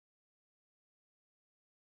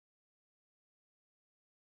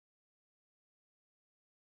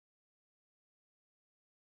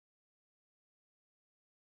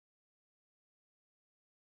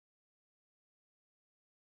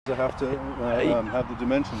to have the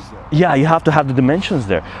dimensions there. Yeah, you have to have the dimensions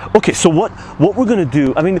there. Okay, so what we're gonna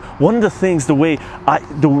do, I mean, one of the things, the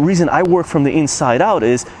reason I work from the inside out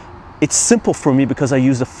is, it's simple for me because I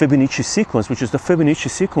use the Fibonacci sequence, which is the Fibonacci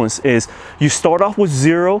sequence is you start off with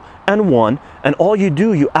 0 and 1, and all you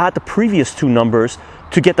do, you add the previous two numbers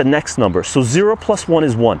to get the next number. So 0 plus 1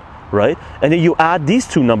 is 1, right? And then you add these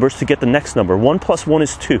two numbers to get the next number. 1 plus 1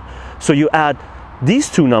 is 2. So you add these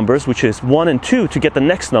two numbers, which is 1 and 2, to get the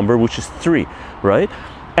next number, which is 3, right?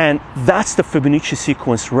 And that's the Fibonacci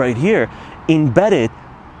sequence right here, embedded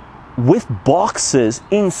with boxes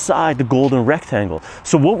inside the golden rectangle.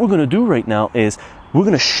 So what we're going to do right now is we're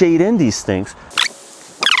going to shade in these things.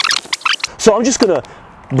 So I'm just going to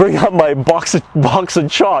bring out my box of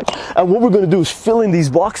chalk, and what we're going to do is fill in these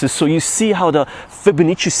boxes so you see how the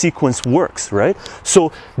Fibonacci sequence works, right?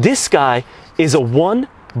 So this guy is a 1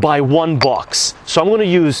 by 1 box. So I'm going to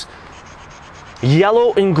use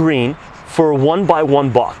yellow and green for a 1 by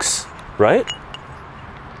 1 box, right?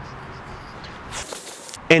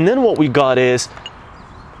 And then what we got is,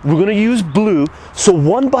 we're going to use blue, so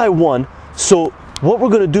 1 by 1. So what we're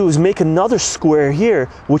going to do is make another square here,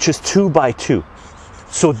 which is 2 by 2.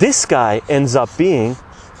 So this guy ends up being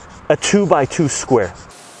a 2 by 2 square.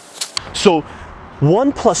 So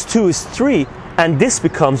 1 plus 2 is 3, and this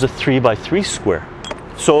becomes a 3 by 3 square.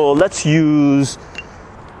 So let's use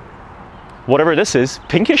whatever this is,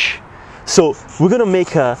 pinkish. So we're going to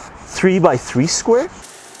make a 3 by 3 square.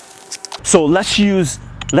 So let's use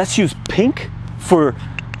pink for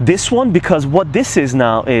this one, because what this is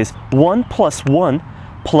now is 1 plus 1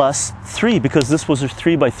 plus 3, because this was a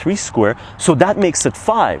 3 by 3 square, so that makes it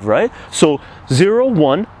 5, right? So 0,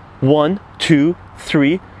 1, 1, 2,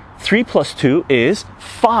 3, 3 plus 2 is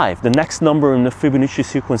 5. The next number in the Fibonacci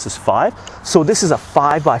sequence is 5. So this is a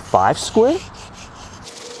 5 by 5 square.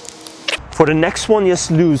 For the next one,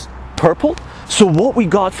 just use purple. So what we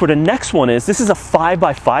got for the next one is, this is a 5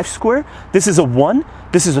 by 5 square. This is a 1.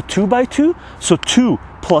 This is a 2 by 2. So 2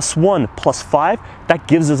 plus 1 plus 5, that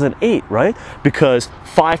gives us an 8, right? Because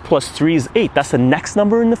 5 plus 3 is 8. That's the next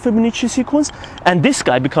number in the Fibonacci sequence. And this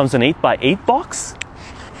guy becomes an 8 by 8 box.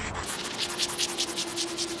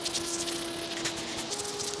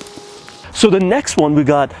 So the next one, we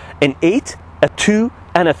got an 8, a 2,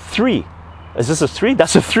 and a 3. Is this a 3?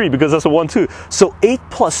 That's a 3 because that's a 1, 2. So 8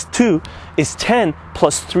 plus 2 is 10,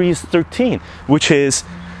 plus 3 is 13, which is,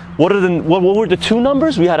 what were the two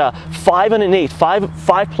numbers? We had a 5 and an 8.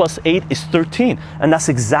 5 plus 8 is 13. And that's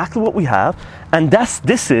exactly what we have. And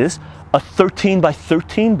this is a 13 by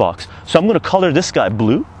 13 box. So I'm going to color this guy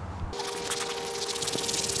blue.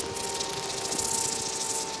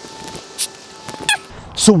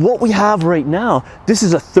 So what we have right now, this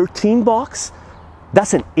is a 13 box.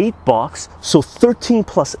 That's an 8 box, so 13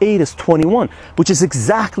 plus 8 is 21, which is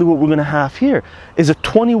exactly what we're going to have here, is a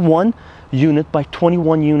 21 unit by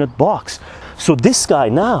 21 unit box. So this guy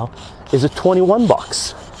now is a 21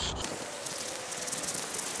 box.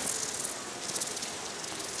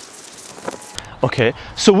 Okay,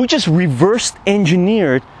 so we just reversed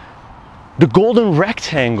engineered the golden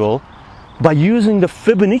rectangle by using the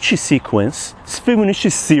Fibonacci sequence,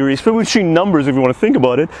 Fibonacci series, Fibonacci numbers if you want to think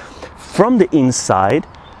about it, from the inside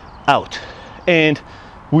out. And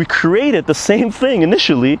we created the same thing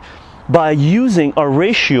initially by using our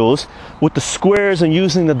ratios with the squares and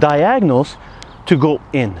using the diagonals to go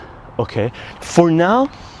in. Okay, for now,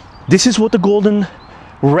 this is what the golden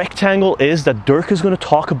rectangle is that Dirk is going to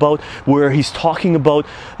talk about, where he's talking about,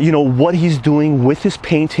 you know, what he's doing with his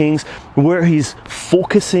paintings, where he's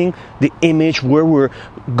focusing the image, where we're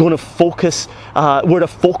going to focus, where the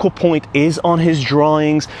focal point is on his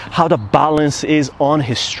drawings, how the balance is on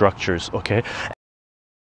his structures. Okay.